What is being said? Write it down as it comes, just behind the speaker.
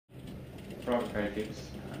Private Craig Hicks,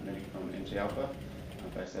 medic from MT Alpha,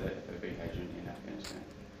 based out of FOB Hadrian in Afghanistan.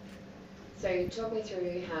 So talk me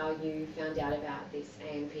through how you found out about this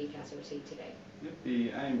ANP casualty today. Yep, the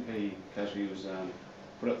ANP casualty was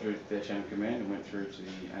put up through their chain of command and went through to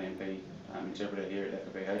the ANP interpreter here at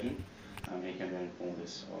FOB Hadrian. He came down and informed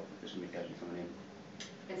us of there's going to be a casualty coming in.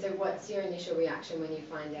 And so what's your initial reaction when you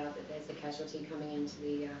find out that there's a casualty coming into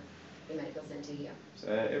the medical centre here? So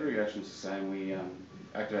every reaction is the same. We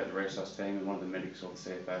activate the resus team, and one of the medics or the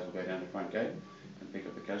CFAs will go down the front gate and pick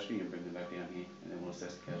up the casualty and bring them back down here, and then we'll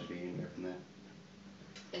assess the casualty and go from there.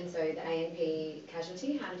 And so the ANP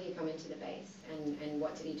casualty, how did he come into the base, and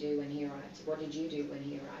what did he do when he arrived? What did you do when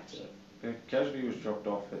he arrived here? The casualty was dropped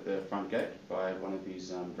off at the front gate by one of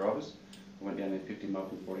his drivers. I went down there, picked him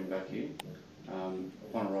up and brought him back here.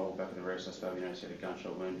 Upon arrival back at the resus bay, we noticed he had a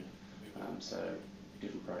gunshot wound, so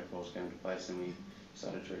different protocols came into place and we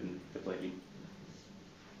started treating the bleeding.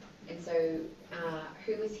 And so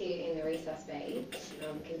who was here in the resus bay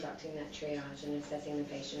conducting that triage and assessing the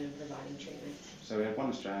patient and providing treatment? So we had one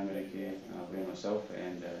Australian medic here, being myself,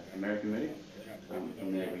 and an American medic.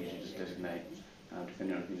 From there we usually just designate,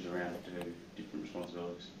 depending on who's around, to do different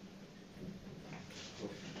responsibilities.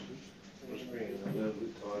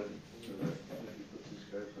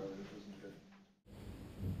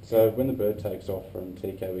 So when the bird takes off from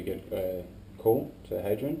TK, we get a call to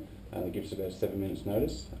Hadrian. It gives us about 7 minutes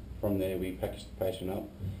notice. From there we package the patient up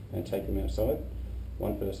and take them outside.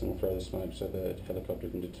 One person will throw the smoke so the helicopter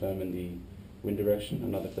can determine the wind direction.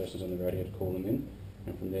 Another person's on the radio to call them in.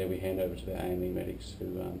 And from there we hand over to the AME medics who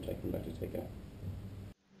take them back to TK. Do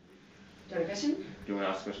you want a question? Do you want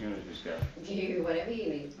to ask a question or just go? Do whatever you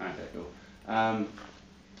need. Okay, cool.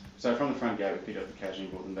 So from the front gate we picked up the casualty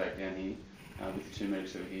and brought them back down here with the two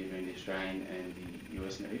medics that were here, being the Australian and the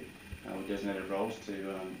US medic. We designated roles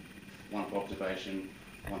to one for observation,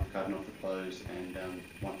 one for cutting off the clothes, and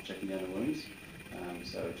one for checking down the wounds.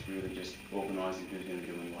 So it's really just organising who's going to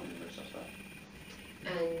be doing what in the resus bay.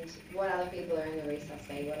 And what other people are in the resus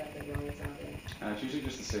bay? What other roles are there? It's usually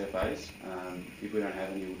just the CFAs. If we don't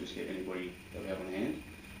have any, we'll just get anybody that we have on hand.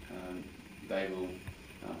 They will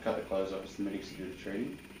cut the clothes off as the medics to do the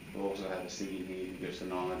treating. We'll also have a SIG in here who gets the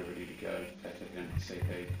 9-litre ready to go, take it down to the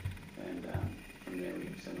CP, and from there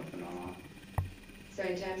we send off the 9-litre. So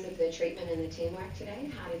in terms of the treatment and the teamwork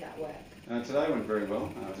today, how did that work? Today went very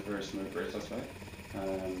well. It was a very smooth resus bay.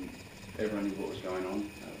 Everyone knew what was going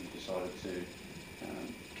on. We decided to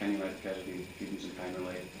cannulate the casualty, give him some pain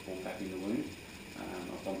relief before packing the wound.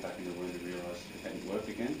 Upon packing the wound, we realised it hadn't worked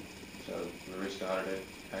again. So we restarted it,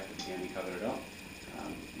 packed it again and covered it up.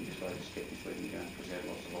 And just kept his bleeding going because he had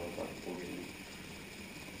lost a lot of blood before getting in.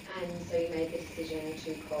 And so you made the decision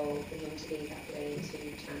to call for him to be evacuated to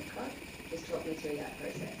Town. Just talk me through that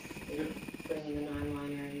process, putting in the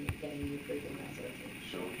 9-liner and getting you approved and that sort of thing.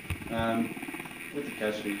 Sure. With the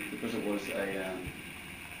casualty, because it was a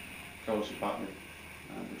coalition partner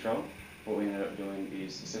patrol, what we ended up doing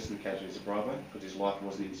is assessing the casualty as a Bravo, because his life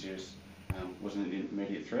wasn't an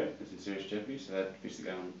immediate threat, it was in serious jeopardy, so that fits the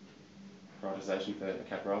prioritisation for a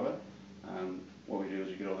Cap Bravo. What we do is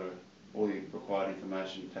we get all the required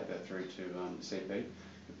information, take that through to the CP,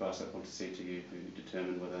 who pass that on to CTU, who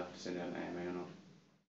determine whether to send out an AMA or not.